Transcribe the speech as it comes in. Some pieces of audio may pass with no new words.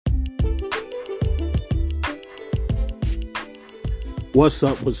What's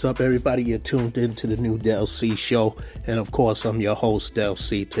up, everybody? You're tuned into the new Del C show. And of course, I'm your host, Del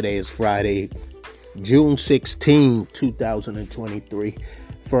C. Today is Friday, June 16, 2023.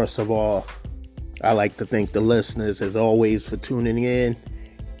 First of all, I like to thank the listeners, as always, for tuning in.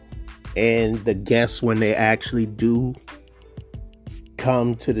 And the guests, when they actually do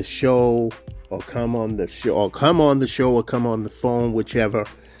come to the show, or come on the show, or come on the phone, whichever.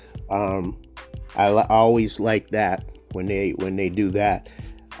 I always like that when they do that.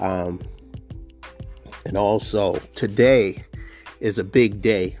 And also, today is a big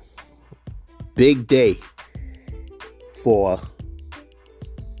day for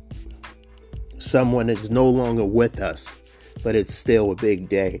someone that's no longer with us, but it's still a big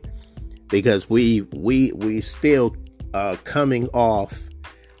day because we still coming off,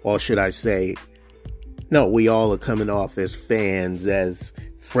 or should I say, no, we all are coming off as fans, as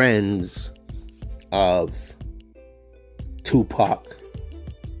friends of Tupac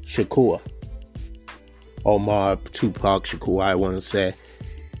Shakur. Omar Tupac Shakur, I want to say.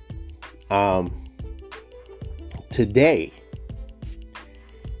 Today,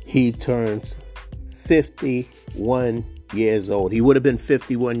 he turns 51 years old. He would have been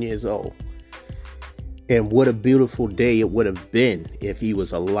 51 years old. And what a beautiful day it would have been if he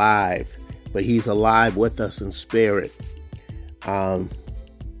was alive. But he's alive with us in spirit.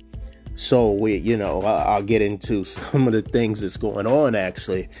 So I'll get into some of the things that's going on,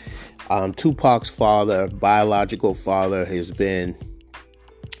 actually. Tupac's father, biological father, has been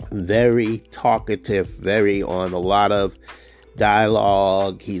very talkative, very on a lot of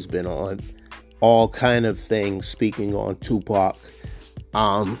dialogue. He's been on all kind of things, speaking on Tupac.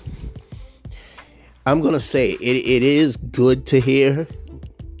 I'm going to say it is good to hear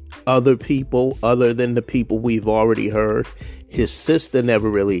other people other than the people we've already heard. His sister never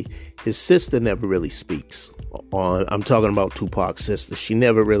really speaks on. I'm talking about Tupac's sister. She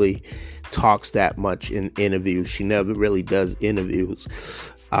never really talks that much in interviews. She never really does interviews.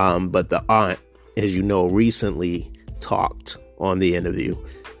 But the aunt, as you know, recently talked on the interview,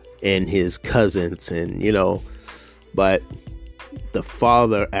 and his cousins, and but the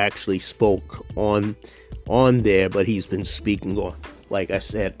father actually spoke on there, but he's been speaking on, like I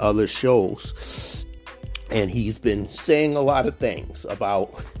said, other shows. And he's been saying a lot of things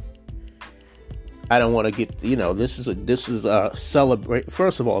about, I don't want to get, this is a celebration.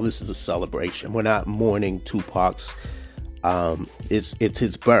 First of all, this is a celebration. We're not mourning Tupac's, it's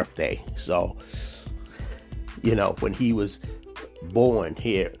his birthday. So, when he was born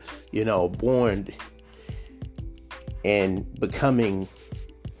here, born and becoming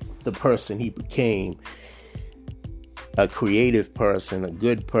the person he became, a creative person, a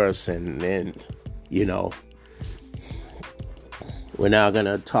good person, and we're not going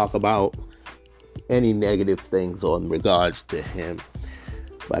to talk about any negative things on regards to him.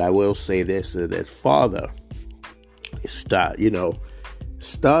 But I will say this, that father started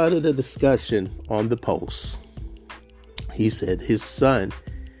a discussion on the post. He said his son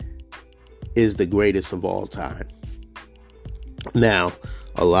is the greatest of all time. Now,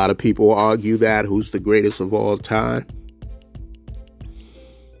 a lot of people argue that who's the greatest of all time.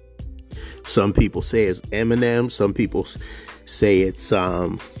 Some people say it's Eminem. Some people say it's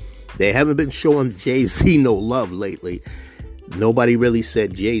they haven't been showing Jay-Z no love lately. Nobody really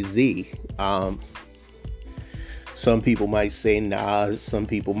said Jay-Z. Some people might say Nas. Some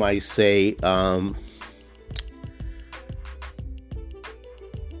people might say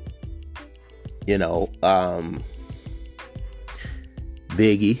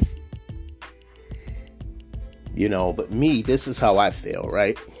Biggie. But me, this is how I feel,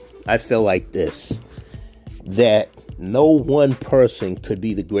 right? I feel like this, that no one person could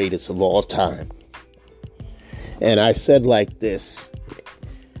be the greatest of all time. And I said like this,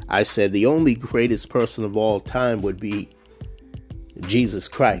 I said the only greatest person of all time would be Jesus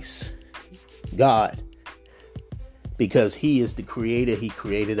Christ, God, because he is the creator. He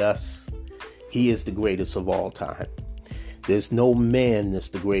created us. He is the greatest of all time. There's no man that's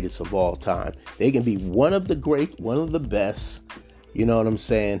the greatest of all time. They can be one of the great, one of the best, you know what I'm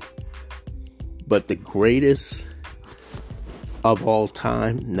saying? But the greatest of all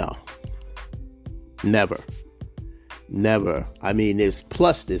time, no. Never. I mean, there's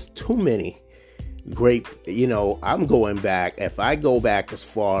too many great, I'm going back. If I go back as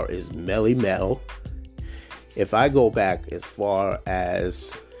far as Melly Mel, if I go back as far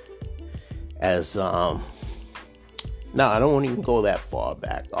as no, I don't want to even go that far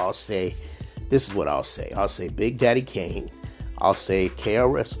back. I'll say, this is what I'll say. I'll say Big Daddy Kane. I'll say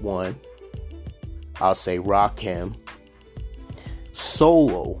KRS-One. I'll say Rakim.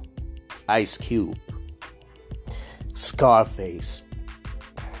 Solo, Ice Cube. Scarface,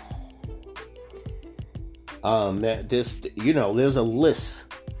 there's a list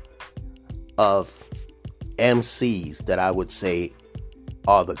of MCs that I would say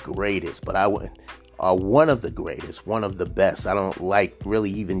are the greatest, but are one of the greatest, one of the best. I don't like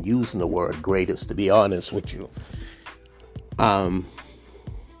really even using the word greatest, to be honest with you.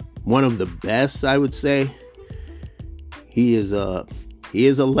 One of the best, I would say. He is a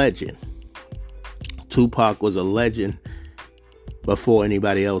legend. Tupac was a legend before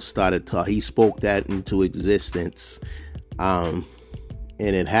anybody else started talking. He spoke that into existence, and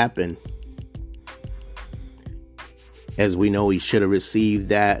it happened. As we know, he should have received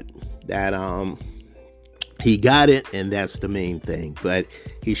that he got it, and that's the main thing. But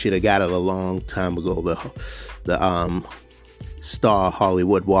he should have got it a long time ago. The Star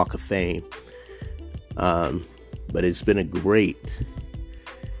Hollywood Walk of Fame. But it's been great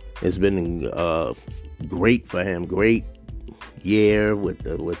for him. Great year with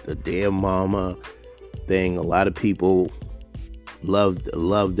the Dear Mama thing. A lot of people loved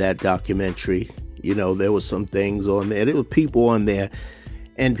that documentary. There was some things on there. There were people on there,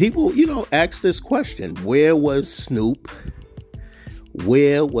 and people, asked this question: where was Snoop?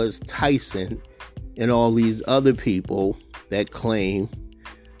 Where was Tyson? And all these other people that claim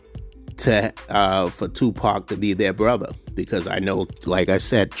for Tupac to be their brother? Because I know, like I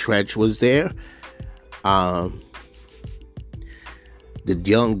said, Treach was there. The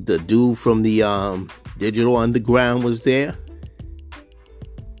dude from the Digital Underground was there.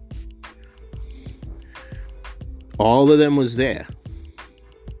 All of them was there.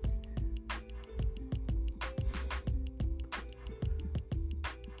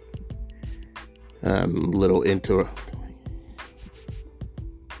 Little intro.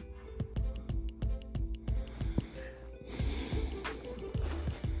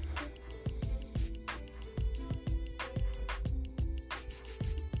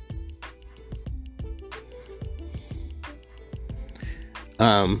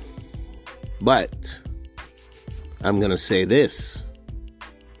 But I'm going to say this.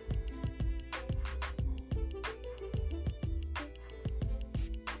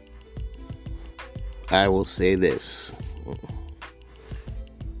 I will say this.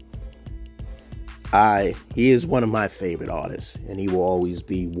 He is one of my favorite artists, and he will always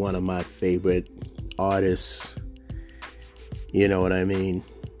be one of my favorite artists. You know what I mean?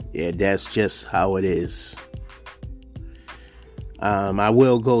 Yeah, that's just how it is. I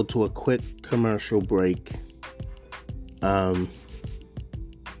will go to a quick commercial break.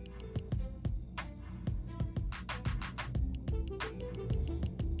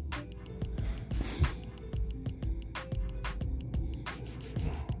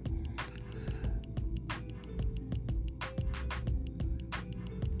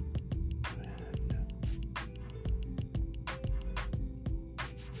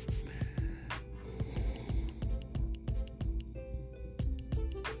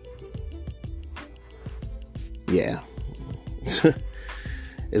 Yeah.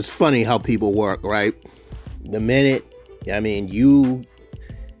 It's funny how people work, right? The minute, you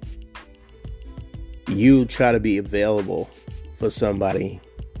try to be available for somebody,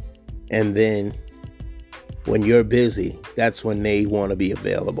 and then when you're busy, that's when they want to be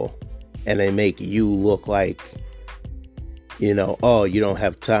available, and they make you look like, oh, you don't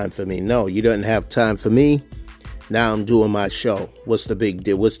have time for me. No, you don't have time for me. Now I'm doing my show. What's the big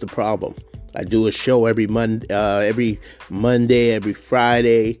deal? What's the problem? I do a show every Monday, every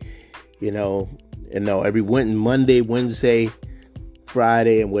Friday, every Monday, Wednesday,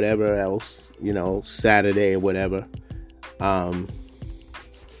 Friday, and whatever else, Saturday or whatever. But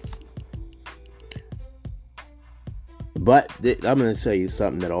I'm going to tell you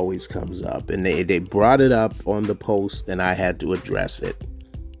something that always comes up, and they brought it up on the post, and I had to address it.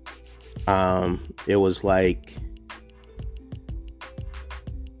 It was like,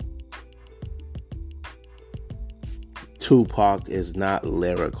 Tupac is not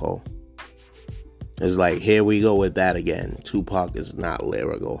lyrical. It's like, here we go with that again. Tupac is not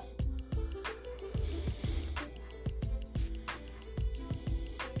lyrical.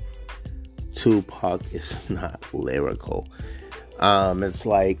 Tupac is not lyrical. It's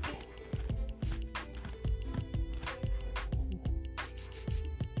like,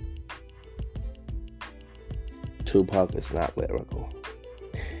 Tupac is not lyrical.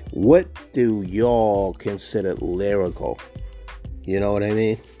 What do y'all consider lyrical? You know what I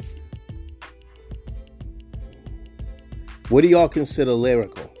mean? What do y'all consider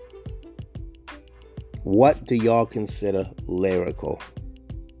lyrical? What do y'all consider lyrical?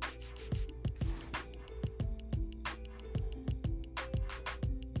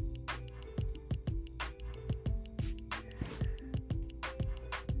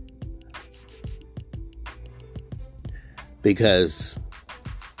 Because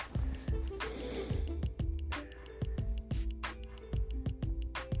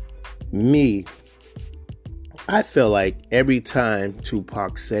I feel like every time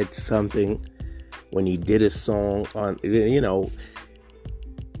Tupac said something when he did his song on,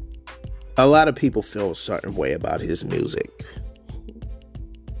 a lot of people feel a certain way about his music.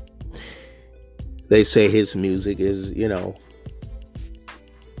 They say his music is,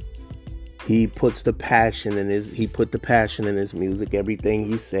 he puts the passion in he put the passion in his music. Everything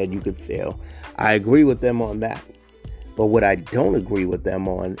he said, you could feel. I agree with them on that. But what I don't agree with them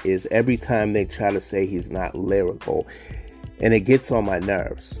on is every time they try to say he's not lyrical, and it gets on my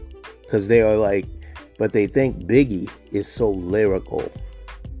nerves, because they are like, but they think Biggie is so lyrical.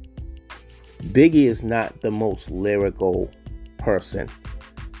 Biggie is not the most lyrical person.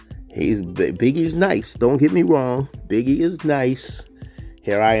 Biggie's nice. Don't get me wrong. Biggie is nice.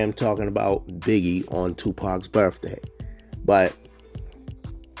 Here I am talking about Biggie on Tupac's birthday. But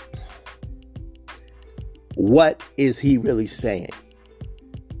what is he really saying?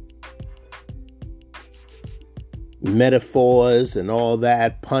 Metaphors and all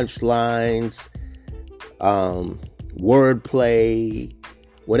that, punchlines, wordplay,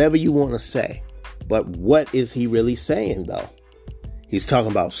 whatever you want to say. But what is he really saying, though? He's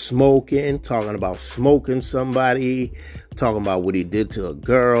talking about smoking somebody, talking about what he did to a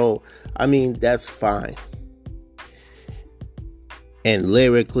girl. I mean, that's fine. And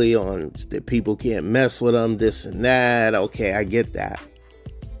lyrically on that people can't mess with him, this and that. Okay, I get that.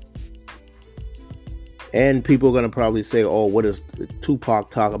 And people are going to probably say, oh, what does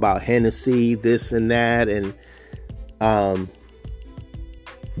Tupac talk about? Hennessy, this and that. And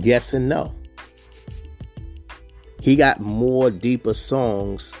yes and no. He got more deeper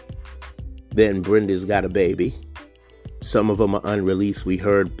songs than Brenda's Got a Baby. Some of them are unreleased. We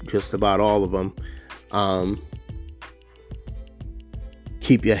heard just about all of them.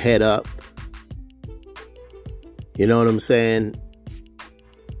 Keep Your Head Up. You know what I'm saying?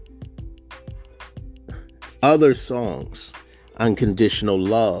 Other songs. Unconditional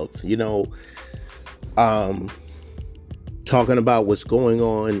Love. Talking about what's going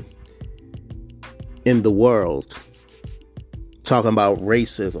on in the world. Talking about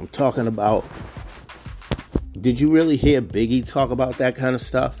racism. Talking about... Did you really hear Biggie talk about that kind of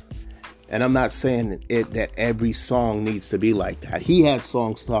stuff? And I'm not saying that every song needs to be like that. He had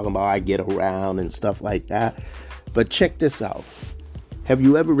songs talking about I Get Around and stuff like that. But check this out. Have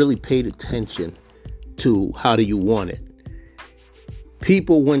you ever really paid attention to How Do You Want It?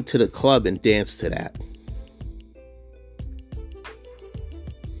 People went to the club and danced to that.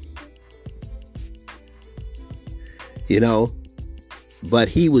 But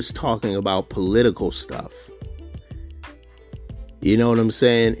he was talking about political stuff. You know what I'm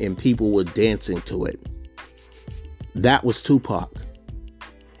saying? And people were dancing to it. That was Tupac.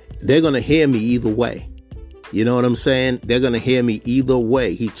 They're going to hear me either way. You know what I'm saying? They're going to hear me either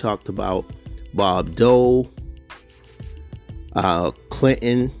way. He talked about Bob Dole,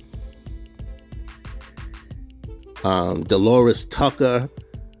 Clinton, Dolores Tucker.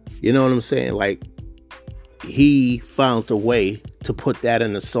 You know what I'm saying? Like, he found a way to put that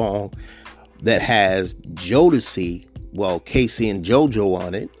in a song that has Jodeci, Casey and JoJo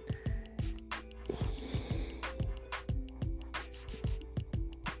on it.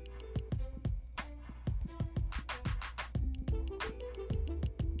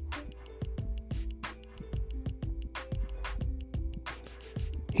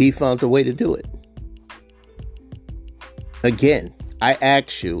 He found a way to do it. Again, I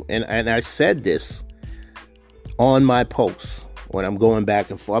asked you, and I said this on my posts when I'm going back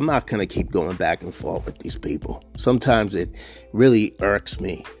and forth. I'm not going to keep going back and forth with these people. Sometimes it really irks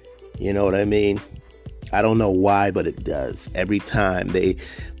me. You know what I mean? I don't know why, but it does. Every time they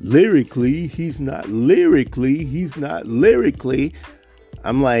he's not lyrically.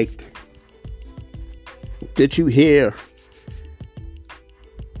 I'm like, did you hear?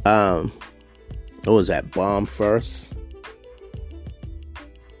 What was that? Bomb First?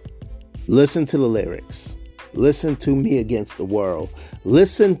 Listen to the lyrics. Listen to Me Against the World.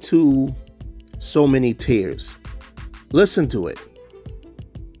 Listen to So Many Tears. Listen to it.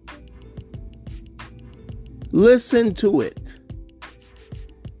 Listen to it.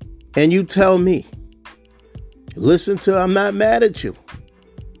 And you tell me. Listen to I'm Not Mad at You.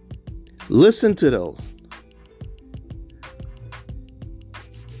 Listen to those.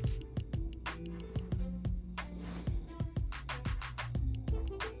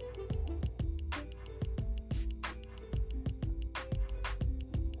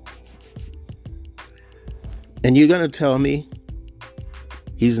 And you're going to tell me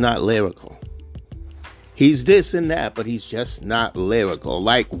he's not lyrical. He's this and that, but he's just not lyrical.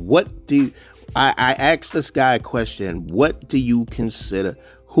 Like, what do I asked this guy a question? What do you consider?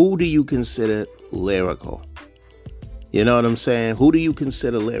 Who do you consider lyrical? You know what I'm saying? Who do you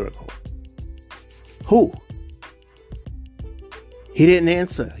consider lyrical? Who? He didn't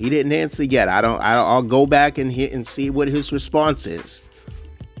answer. He didn't answer yet. I'll go back and hit and see what his response is.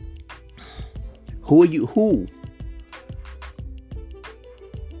 Who are you? Who?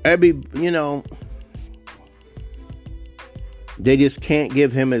 They just can't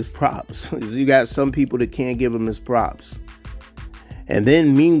give him his props. You got some people that can't give him his props. And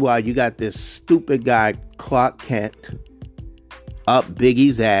then meanwhile, you got this stupid guy, Clark Kent, up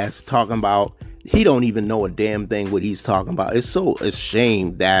Biggie's ass talking about he don't even know a damn thing what he's talking about. It's so a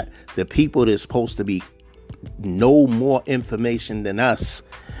shame that the people that's supposed to be know more information than us,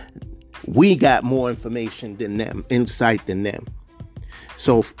 we got more information than them, insight than them.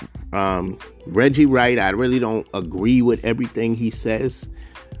 So Reggie Wright, I really don't agree with everything he says.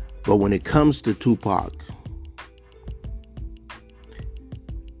 But when it comes to Tupac,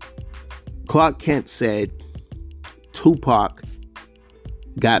 Clark Kent said Tupac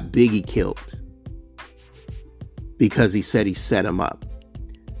got Biggie killed because he said he set him up.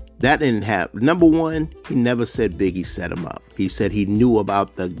 That didn't happen. Number one, he never said Biggie set him up. He said he knew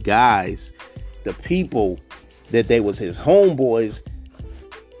about the guys, the people, that they was his homeboys,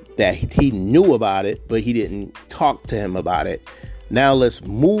 that he knew about it, but he didn't talk to him about it. Now let's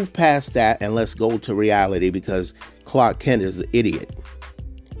move past that and let's go to reality, because Clark Kent is an idiot.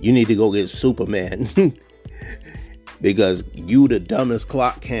 You need to go get Superman because you the dumbest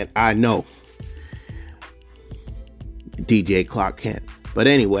Clark Kent I know. DJ Clark Kent. But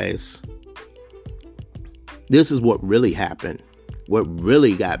anyways, this is what really happened. What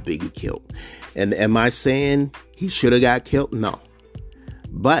really got Biggie killed. And am I saying he should have got killed? No.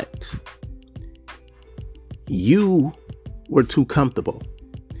 But you were too comfortable.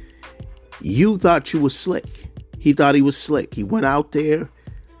 You thought you were slick. He thought he was slick. He went out there,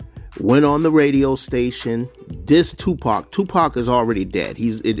 went on the radio station, dissed Tupac. Tupac is already dead.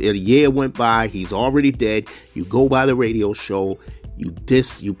 A year went by. He's already dead. You go by the radio show. You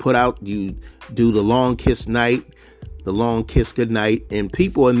do the long kiss night, the long kiss goodnight, and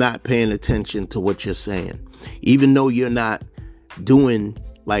people are not paying attention to what you're saying. Even though you're not doing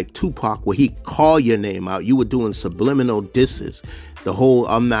like Tupac, where he call your name out, you were doing subliminal disses. The whole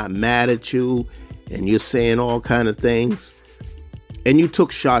I'm not mad at you, and you're saying all kind of things. And you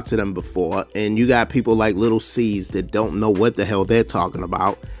took shots at him before, and you got people like Little C's that don't know what the hell they're talking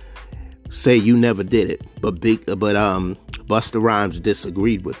about, say you never did it. But Busta Rhymes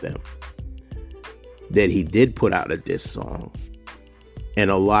disagreed with them, that he did put out a diss song, and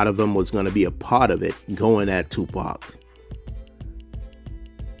a lot of them was going to be a part of it, going at Tupac,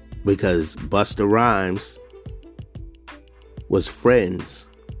 because Busta Rhymes was friends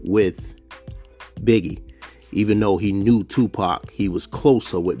with Biggie. Even though he knew Tupac, he was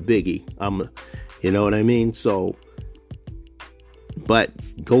closer with Biggie. You know what I mean? So, but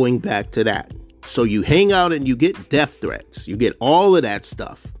going back to that. So you hang out and you get death threats. You get all of that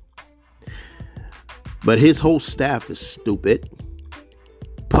stuff. But his whole staff is stupid.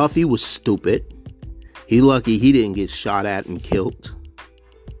 Puffy was stupid. He lucky he didn't get shot at and killed.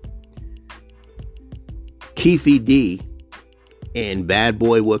 Keefe D and Bad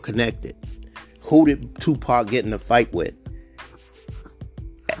Boy were connected. Who did Tupac get in a fight with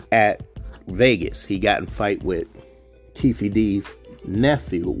at Vegas? He got in a fight with Keefe D's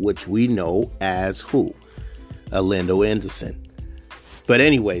nephew, which we know as who? Orlando Anderson. But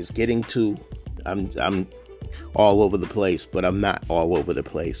anyways, getting to, I'm all over the place, but I'm not all over the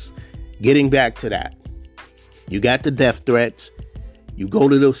place. Getting back to that. You got the death threats. You go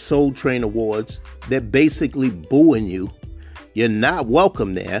to the Soul Train Awards. They're basically booing you. You're not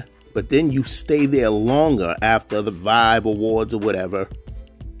welcome there. But then you stay there longer after the Vibe Awards or whatever.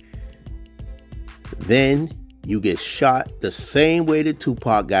 Then you get shot the same way that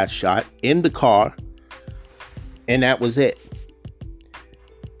Tupac got shot, in the car. And that was it.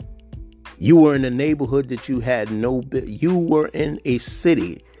 You were in a neighborhood that you had you were in a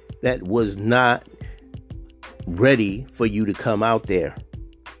city that was not ready for you to come out there.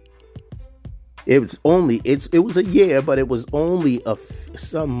 It was a year, but it was only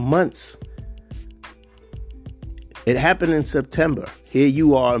some months. It happened in September. Here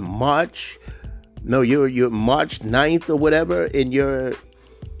you are, you're March 9th or whatever, and you're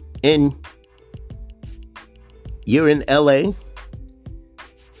in LA.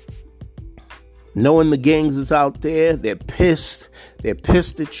 Knowing the gangs is out there, they're pissed. They're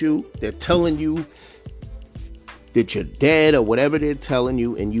pissed at you. They're telling you that you're dead or whatever they're telling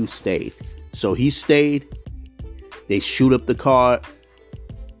you, and you stayed. So he stayed. They shoot up the car.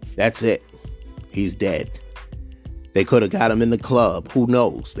 That's it. He's dead. They could have got him in the club. Who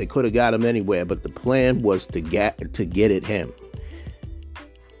knows? They could have got him anywhere. But the plan was to get at him.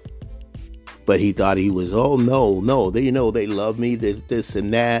 But he thought he was, oh, no. They love me, this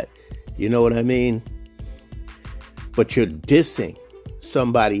and that. You know what I mean? But you're dissing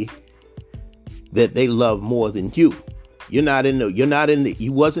somebody that they love more than you. You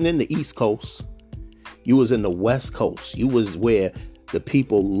wasn't in the East Coast. You was in the West Coast. You was where the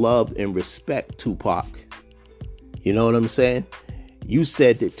people love and respect Tupac. You know what I'm saying? You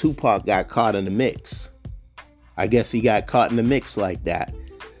said that Tupac got caught in the mix. I guess he got caught in the mix like that.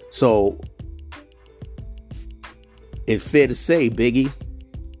 So it's fair to say, Biggie,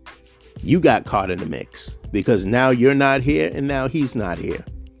 you got caught in the mix because now you're not here and now he's not here.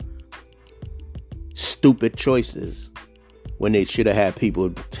 Stupid choices when they should have had people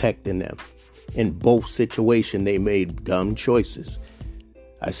protecting them. In both situations, they made dumb choices.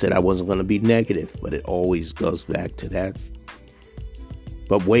 I said I wasn't going to be negative, but it always goes back to that.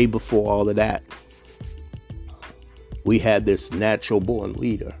 But way before all of that, we had this natural born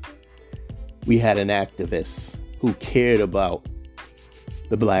leader. We had an activist who cared about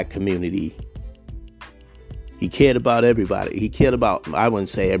the black community. He cared about everybody. He cared about, I wouldn't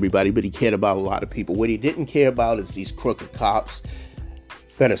say everybody, but he cared about a lot of people. What he didn't care about is these crooked cops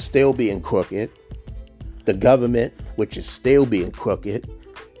that are still being crooked. The government, which is still being crooked.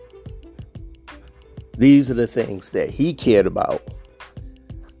 These are the things that he cared about.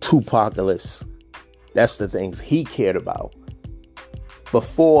 Tupacalypse. That's the things he cared about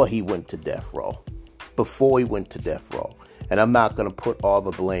before he went to death row. And I'm not going to put all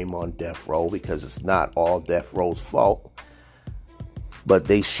the blame on death row because it's not all death row's fault. But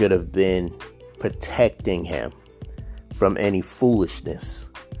they should have been protecting him from any foolishness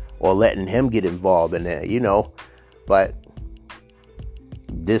or letting him get involved in that, But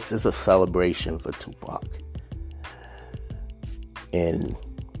this is a celebration for Tupac. And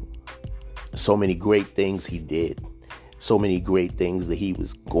so many great things he did. So many great things that he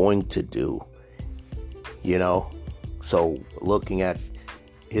was going to do. So looking at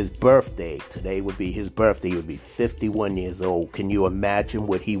his birthday, today would be his birthday. He would be 51 years old. Can you imagine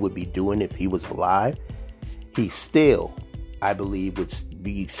what he would be doing if he was alive? He still, I believe, would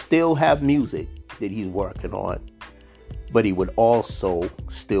still have music that he's working on. But he would also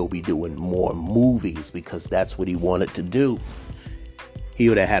still be doing more movies because that's what he wanted to do. He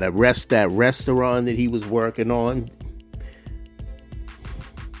would have had that restaurant that he was working on.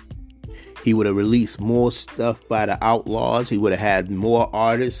 He would have released more stuff by the Outlaws. He would have had more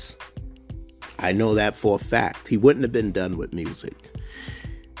artists. I know that for a fact. He wouldn't have been done with music.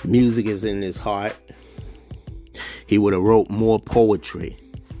 Music is in his heart. He would have wrote more poetry.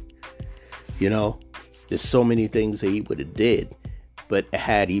 There's so many things that he would have did. But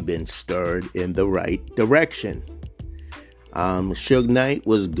had he been stirred in the right direction. Suge Knight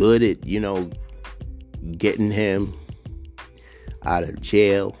was good at, getting him out of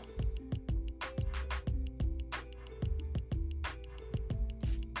jail.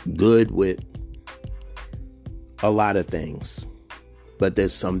 Good with a lot of things. But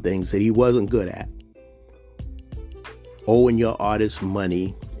there's some things that he wasn't good at. Owing your artist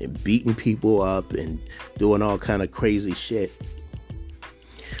money and beating people up and doing all kind of crazy shit.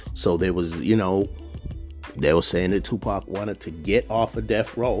 So there was, they were saying that Tupac wanted to get off of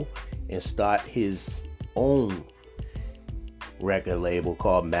death row and start his own record label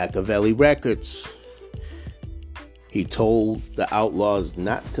called Machiavelli Records. He told the Outlaws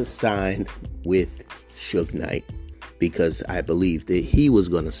not to sign with Suge Knight because I believe that he was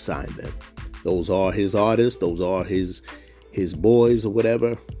going to sign them. Those are his artists. Those are his boys or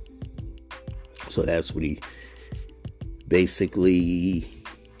whatever. So that's what he basically,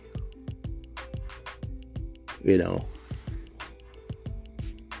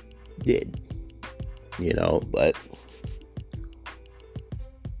 did. But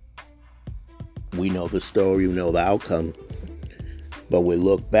we know the story, we know the outcome. But we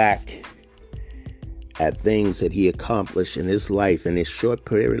look back at things that he accomplished in his life, in his short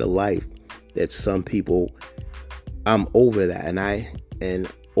period of life, that some people, I'm over that, and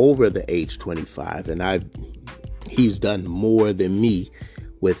over the age 25, and he's done more than me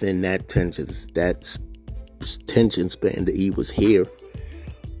within that tension span that he was here,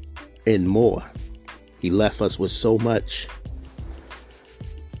 and more. He left us with so much.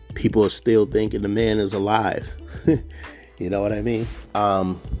 People are still thinking the man is alive. You know what I mean?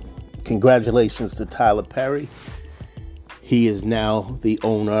 Congratulations to Tyler Perry. He is now the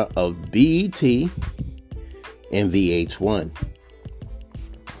owner of BET and VH1.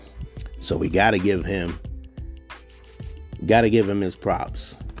 So we got to give him his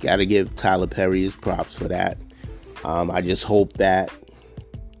props. Got to give Tyler Perry his props for that. I just hope that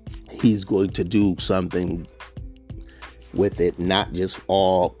he's going to do something with it, not just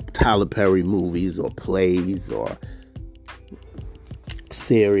all Tyler Perry movies or plays or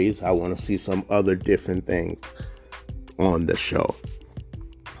series. I want to see some other different things on the show.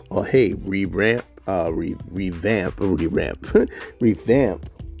 Or hey, revamp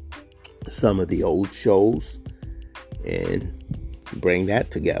some of the old shows and bring that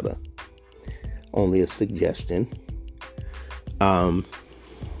together. Only a suggestion.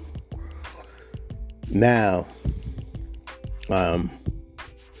 Now,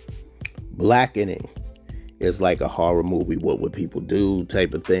 Blackening is like a horror movie, what would people do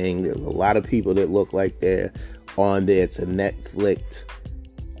type of thing. There's a lot of people that look like they're on there. It's a Netflix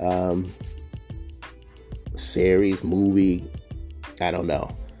series, movie. I don't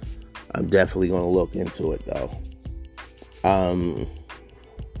know. I'm definitely going to look into it though.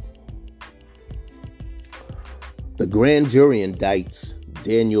 The grand jury indicts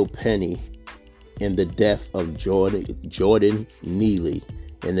Daniel Penny in the death of Jordan Neely.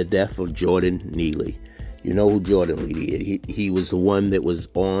 You know who Jordan Neely is. He was the one that was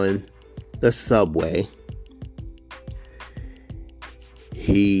on the subway.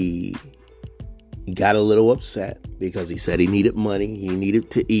 He got a little upset because he said he needed money. He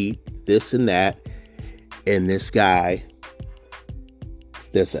needed to eat, this and that. And this guy,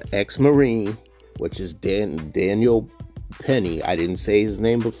 there's an ex-Marine, which is Daniel Penny. I didn't say his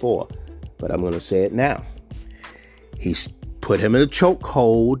name before, but I'm going to say it now. He put him in a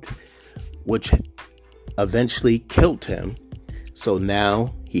chokehold, which eventually killed him. So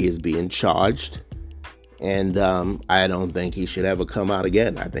now he is being charged. And I don't think he should ever come out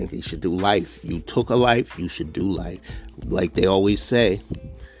again. I think he should do life. You took a life, you should do life. Like they always say,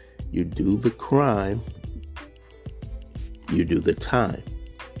 you do the crime, you do the time.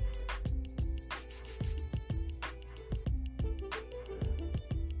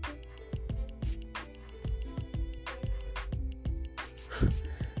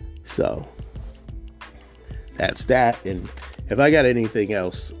 So that's that. And if I got anything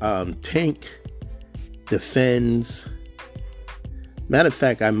else, Tank defends. Matter of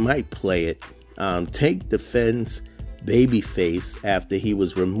fact, I might play it. Tank defends Babyface after he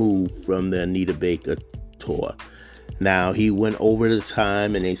was removed from the Anita Baker tour. Now he went over the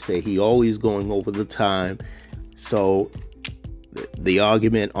time, and they say he always going over the time. So the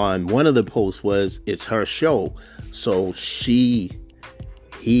argument on one of the posts was it's her show, so he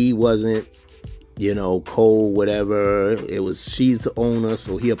wasn't, Cole, whatever. It was, she's the owner,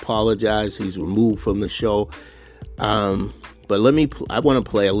 so he apologized. He's removed from the show. But I want to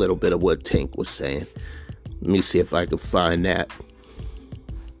play a little bit of what Tank was saying. Let me see if I can find that.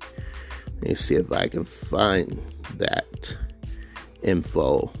 Let me see if I can find that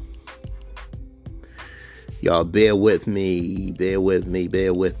info. Y'all bear with me.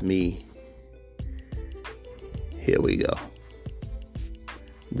 Here we go.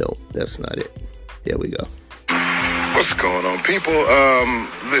 No, that's not it. There we go. What's going on, people?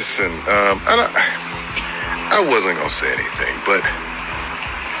 Listen, I wasn't going to say anything, but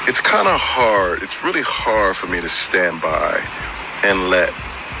it's kind of hard. It's really hard for me to stand by and let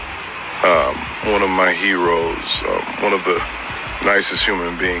one of my heroes, one of the nicest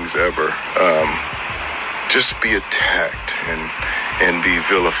human beings ever, just be attacked and be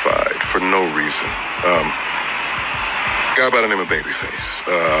vilified for no reason. Guy by the name of Babyface.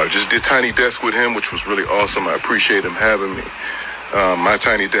 Just did Tiny Desk with him, which was really awesome. I appreciate him having me. My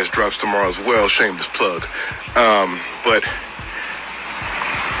Tiny Desk drops tomorrow as well. Shameless plug. But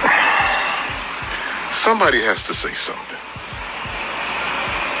somebody has to say something.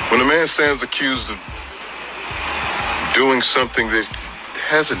 When a man stands accused of doing something that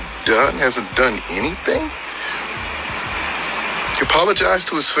hasn't done anything, he apologized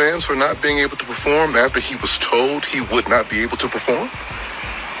to his fans for not being able to perform after he was told he would not be able to perform.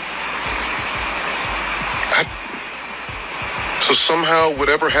 So somehow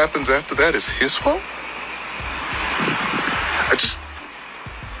whatever happens after that is his fault?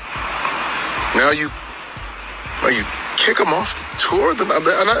 Now you kick him off the tour? And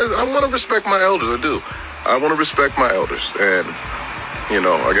I want to respect my elders, I do. I want to respect my elders. And,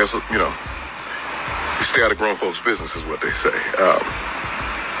 I guess, you stay out of grown folks' business is what they say.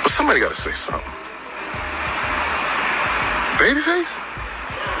 But somebody got to say something. Babyface?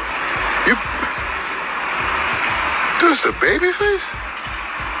 You this the Babyface?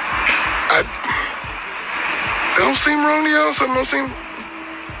 That don't seem wrong to y'all? Something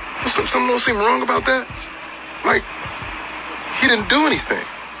don't seem wrong about that? Like, he didn't do anything.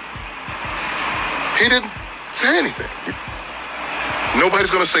 He didn't say anything.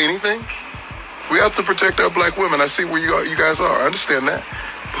 Nobody's going to say anything. We have to protect our black women. I see where you guys are. I understand that.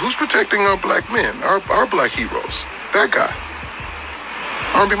 But who's protecting our black men, our black heroes? That guy.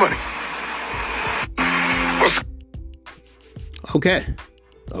 R&B Money. Okay.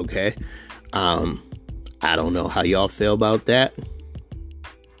 I don't know how y'all feel about that.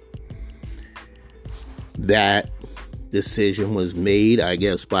 That decision was made, I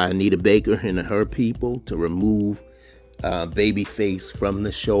guess, by Anita Baker and her people to remove Babyface from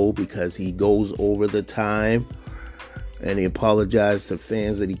the show because he goes over the time, and he apologized to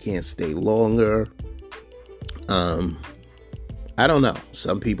fans that he can't stay longer. I don't know.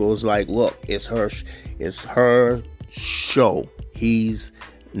 Some people was like, look, it's her show. She's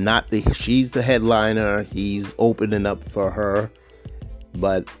the headliner. He's opening up for her,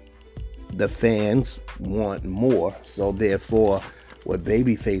 but the fans want more. So therefore, what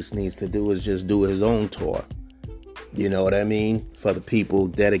Babyface needs to do is just do his own tour. You know what I mean? For the people,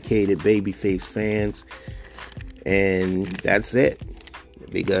 dedicated Babyface fans. And that's it.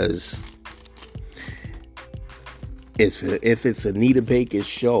 Because if it's Anita Baker's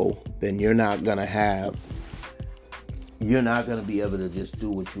show, then you're not going to be able to just do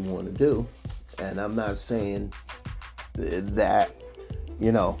what you want to do. And I'm not saying that,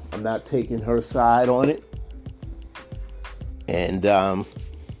 I'm not taking her side on it. And I'm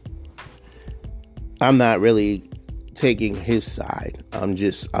not really taking his side. I'm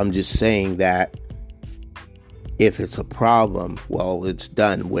just saying that if it's a problem, well, it's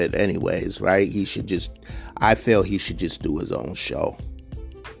done with anyways, right? I feel he should just do his own show.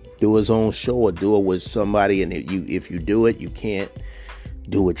 Do his own show or do it with somebody. And if you do it, you can't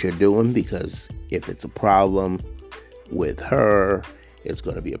do what you're doing, because if it's a problem with her, it's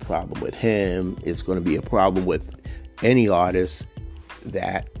going to be a problem with him. It's going to be a problem with any artist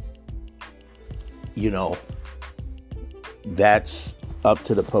that, that's up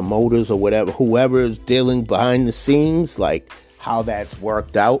to the promoters or whatever, whoever is dealing behind the scenes, like how that's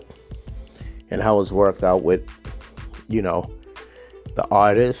worked out and how it's worked out with, the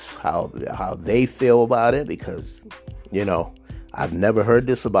artists, how they feel about it, because, I've never heard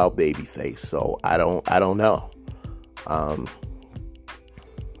this about Babyface, so I don't know.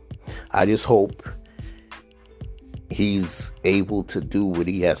 I just hope he's able to do what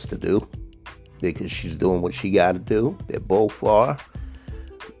he has to do, because she's doing what she got to do. They both are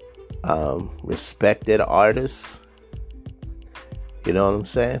respected artists. You know what I'm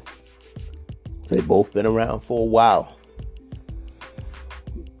saying? They've both been around for a while.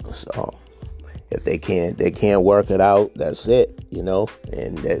 So if they can't work it out, that's it, and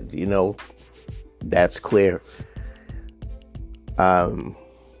that, that's clear.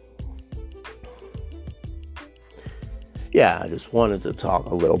 I just wanted to talk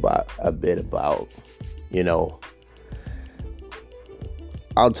a bit about,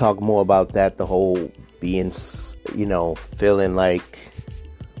 I'll talk more about that, the whole being, feeling like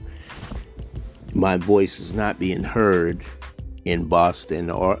my voice is not being heard in Boston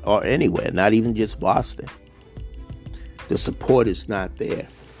or anywhere, not even just Boston. The support is not there.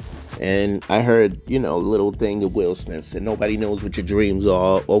 And I heard, a little thing that Will Smith said, nobody knows what your dreams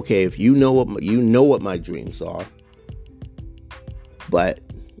are. Okay, if you know what my dreams are, but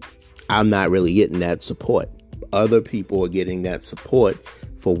I'm not really getting that support. Other people are getting that support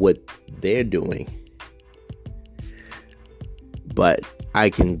for what they're doing. But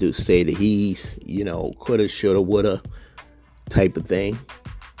I can say that he's, coulda, shoulda, woulda type of thing.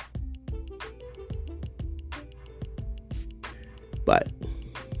 But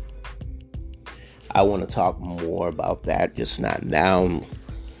I want to talk more about that, just not now.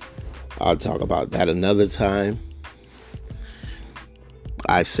 I'll talk about that another time.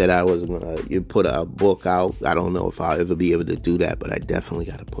 I said I was going to put a book out. I don't know if I'll ever be able to do that, but I definitely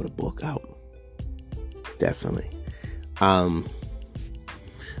got to put a book out. Definitely. I'm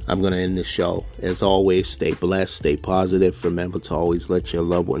going to end the show. As always, stay blessed, stay positive. Remember to always let your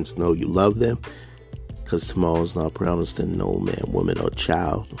loved ones know you love them, because tomorrow's not promised to no man, woman, or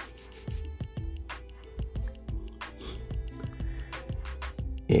child.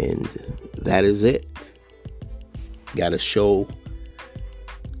 And that is it. Got a show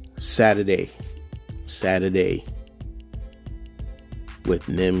Saturday with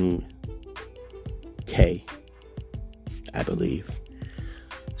Nim K, I believe.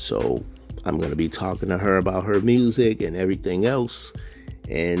 So I'm going to be talking to her about her music and everything else.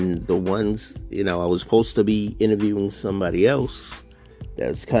 And the ones, I was supposed to be interviewing somebody else.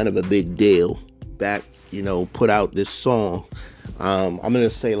 That's kind of a big deal. Put out this song. I'm going to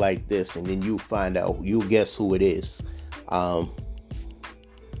say like this, and then you'll guess who it is.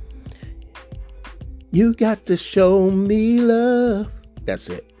 You got to show me love. That's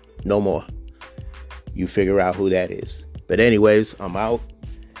it. No more. You figure out who that is. But anyways, I'm out.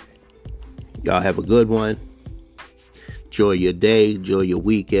 Y'all have a good one. Enjoy your day. Enjoy your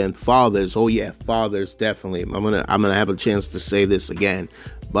weekend. Fathers. Oh yeah, fathers, definitely. I'm gonna have a chance to say this again.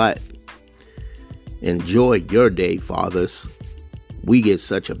 But enjoy your day, fathers. We get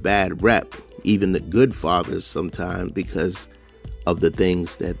such a bad rep, even the good fathers sometimes, because of the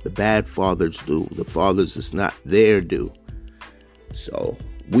things that the bad fathers do. The fathers is not their due. So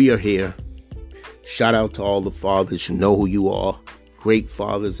we are here. Shout out to all the fathers. You know who you are. Great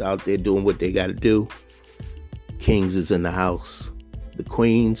fathers out there doing what they got to do. Kings is in the house. The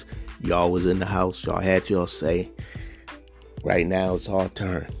queens, y'all was in the house. Y'all had your say. Right now, it's our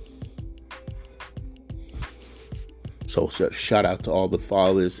turn. So shout out to all the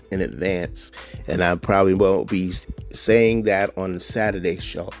fathers in advance. And I probably won't be saying that on the Saturday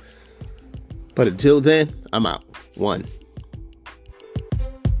show. But until then, I'm out. One.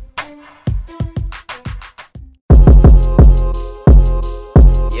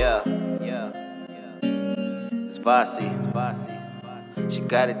 It's Vasi. She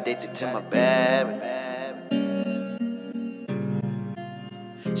got addicted to my bad habits.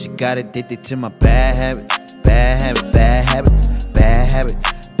 She got addicted to my bad habits. Bad habits, bad habits, bad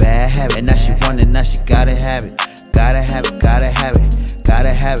habits, bad habits. And now she want it, now she gotta have it. Gotta have it, gotta have it,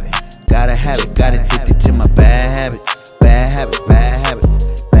 gotta have it, gotta have it. Got addicted to my bad habits. Bad habits, bad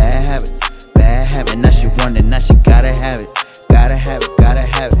habits, bad habits, bad habits. And now she want it, now she gotta have it. Gotta have it, gotta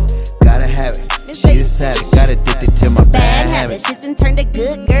have it, gotta have it. She a savage, got addicted to my bad habits. Shit done turned a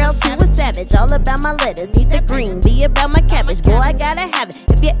good girl to a savage. All about my letters, need the green, be about my cabbage. Boy, I gotta have it.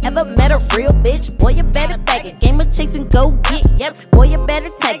 If you ever met a real bitch, boy, you better bag it. Game of chasing, go get, yep. Boy, you better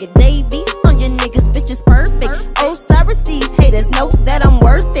tag it. Davies on your niggas, bitch is perfect. Osiris, these haters know that I'm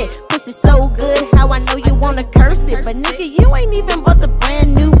worth it. Pussy so good, how I know you wanna curse it. But nigga, you ain't even bought the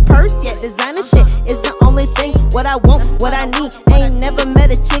brand new purse yet. Designer shit is the only thing. What I want, what I need. Ain't never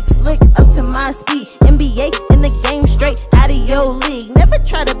met a chick slick up to my speed. NBA in the game straight out of your league. Never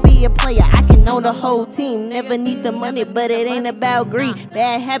try to be a player, I can own the whole team. Never need the money, but it ain't about greed.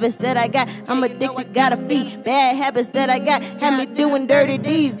 Bad habits that I got, I'm addicted, gotta feed. Bad habits that I got, have me doing dirty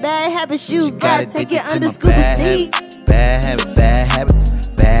deeds. Bad habits, you gotta take it under Scuba Steve. Bad habits, bad habits,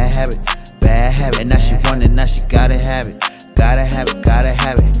 bad habits, bad habits. And now she want it, now she gotta have it. Gotta have it, gotta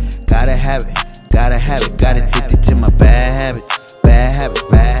have it, gotta have it, gotta have it. Got addicted to my bad habits. Bad habits,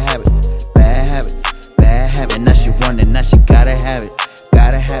 bad habits, bad habits, bad habits. And now she want it, now she gotta have it.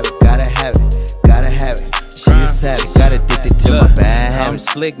 Gotta have it, gotta have it, gotta have it. She a savage, got addicted to my bad habits. I'm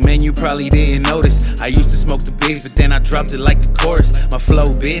slick, man, you probably didn't notice. I used to smoke the bigs, but then I dropped it like the chorus. My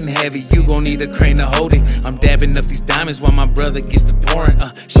flow been heavy, you gon' need a crane to hold it. I'm dabbing up these diamonds while my brother gets the pouring.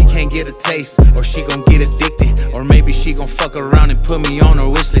 She can't get a taste, or she gon' get addicted. Or maybe she gon' fuck around and put me on her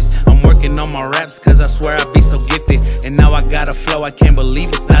wish list. I'm working on my raps, cause I swear I be so gifted. And now I got a flow, I can't believe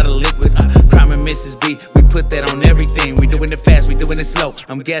it's not a liquid. Crime and Mrs. B, we put that on everything. We doing it fast, we doing it slow.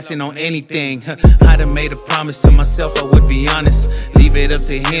 I'm gassing on anything. I done made a promise to myself, I would be honest. Leave it up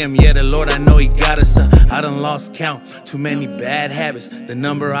to him, yeah, the Lord, I know he got us. I done lost count, too many bad habits. The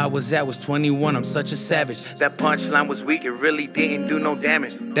number I was at was 21, I'm such a savage. That punchline was weak, it really didn't do no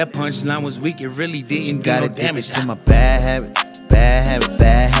damage. That punchline was weak, it really didn't do no damage. To my bad habits, bad habits,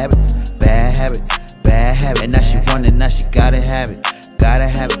 bad habits, bad habits, bad habits. And now she want it, now she gotta have it. Gotta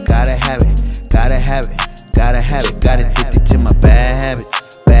have it, gotta have it, gotta have it, gotta have it. Got addicted to my bad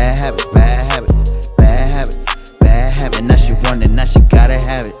habits. Bad habits, bad habits, bad habits, bad habits. And now she want it, now she gotta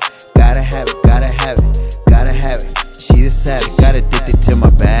have it. Gotta have it, gotta have it, gotta have it. She a savage, got addicted to my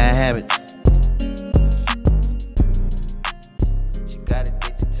bad habits. She got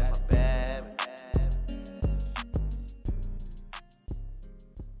addicted to my bad habits.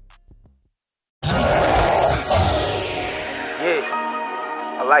 Yeah,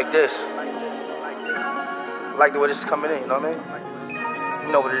 I like this. I like the way this is coming in, you know what I mean?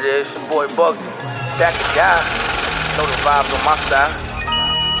 You know what it is, your boy Bugsy, Stack of Guys. You know the vibes on my style.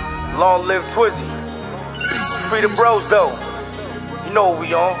 Long live Twizzy. Free the bros though. You know what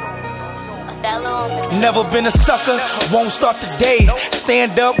we on. Never been a sucker, won't start the day.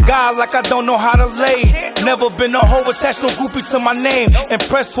 Stand up guy like I don't know how to lay. Never been a hoe, attached no groupie to my name.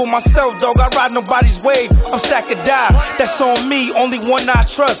 Impressed for myself, dog, I ride nobody's wave. I'm Stack of Die, that's on me, only one I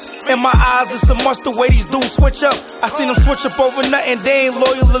trust. In my eyes, it's a must the way these dudes switch up. I seen them switch up over nothing, they ain't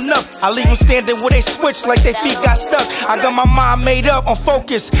loyal enough. I leave them standing where they switch like their feet got stuck. I got my mind made up, I'm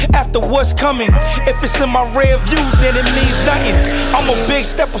focused after what's coming. If it's in my rear view, then it means nothing. I'm a big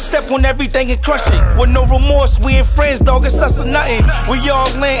step on everything and crush it. With no remorse, we ain't friends, dog, it's us or nothing. We all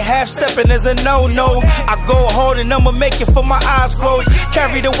lent, half-stepping is a no-no. I go hard and I'ma make it for my eyes closed.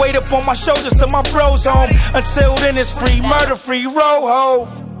 Carry the weight up on my shoulders till my bros home. Until then it's free, murder free, roll ho.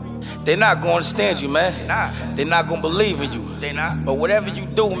 They not gonna understand you, man. They not gonna believe in you. But whatever you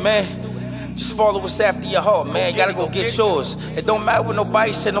do, man, just follow what's after your heart, man. You gotta go get yours. It don't matter what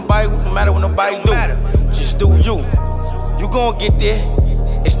nobody said, no matter what nobody do. Just do you. You gonna get there.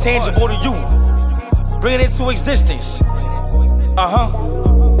 It's tangible to you. Bring it into existence.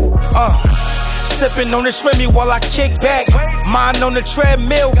 Sipping on this Remy while I kick back. Mind on the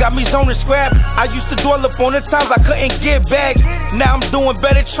treadmill, got me zoning scrap. I used to dwell up on the times I couldn't get back. Now I'm doing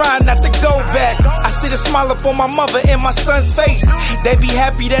better, trying not to go back. I see the smile up on my mother and my son's face. They be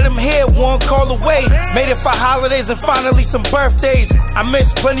happy that I'm here, one call away. Made it for holidays and finally some birthdays. I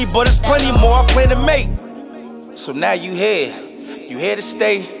miss plenty, but it's plenty more I plan to make. So now you here. You here to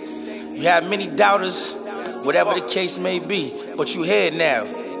stay. You have many doubters, whatever the case may be, but you here now.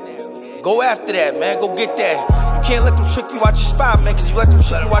 Go after that, man. Go get that. You can't let them trick you out your spot, man, because you let them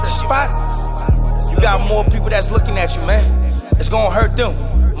trick you out your spot, you got more people that's looking at you, man. It's gonna hurt them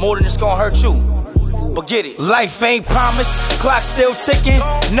more than it's gonna hurt you. But get it. Life ain't promised, clock still ticking.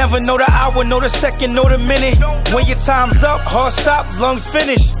 Never know the hour, know the second, know the minute. When your time's up, heart stop, lungs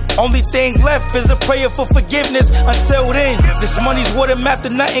finish. Only thing left is a prayer for forgiveness. Until then, this money's what I'm after,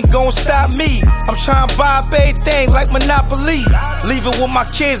 nothing gon' stop me. I'm trying to buy up everything like Monopoly. Leave it with my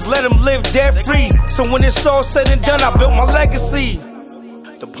kids, let them live debt free. So when it's all said and done, I built my legacy.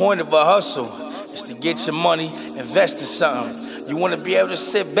 The point of a hustle is to get your money, invest in something. You wanna be able to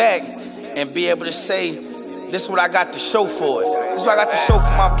sit back and be able to say, this is what I got to show for it. This is what I got to show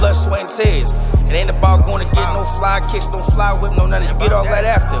for my blood, sweat, and tears. It ain't about going to get no fly kicks, no fly whip, no nothing. You get all that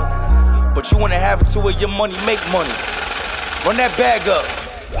after. But you want to have it to where your money make money. Run that bag up.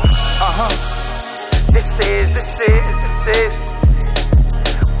 This is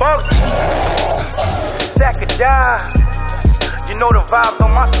Bugsy. Stack of die. You know the vibes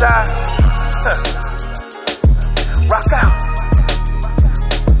on my side. Rock out.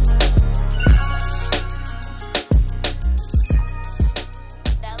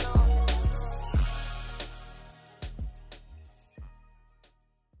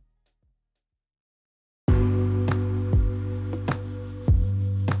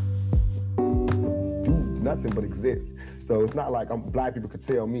 Nothing but exists. So it's not like black people could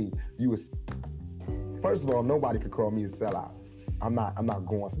tell me you was. First of all, nobody could call me a sellout. I'm not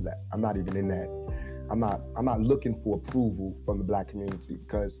going for that. I'm not even in that. I'm not looking for approval from the black community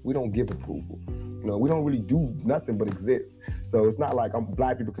because we don't give approval. You know, we don't really do nothing but exist. So it's not like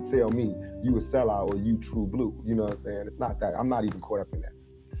black people could tell me you a sellout or you true blue. You know what I'm saying? It's not that. I'm not even caught up in that.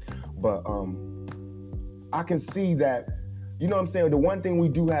 But I can see that, you know what I'm saying? The one thing we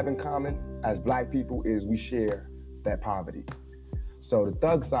do have in common as black people is we share that poverty. So the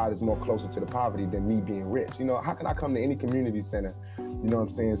thug side is more closer to the poverty than me being rich. You know, how can I come to any community center, you know what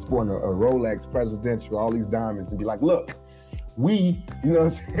I'm saying, sporting a Rolex presidential, all these diamonds, and be like, look, we, you know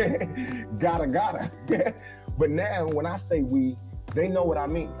what I'm saying, gotta. But now when I say we, they know what I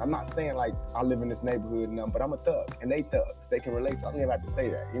mean. I'm not saying like I live in this neighborhood and nothing, but I'm a thug and they thugs. They can relate to, I don't even have to say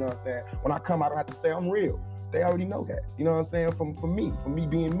that, you know what I'm saying? When I come, I don't have to say I'm real. They already know that, you know what I'm saying? From me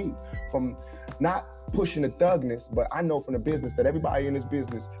being me, from not pushing the thugness, but I know from the business that everybody in this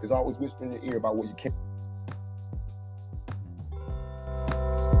business is always whispering in your ear about what you can't.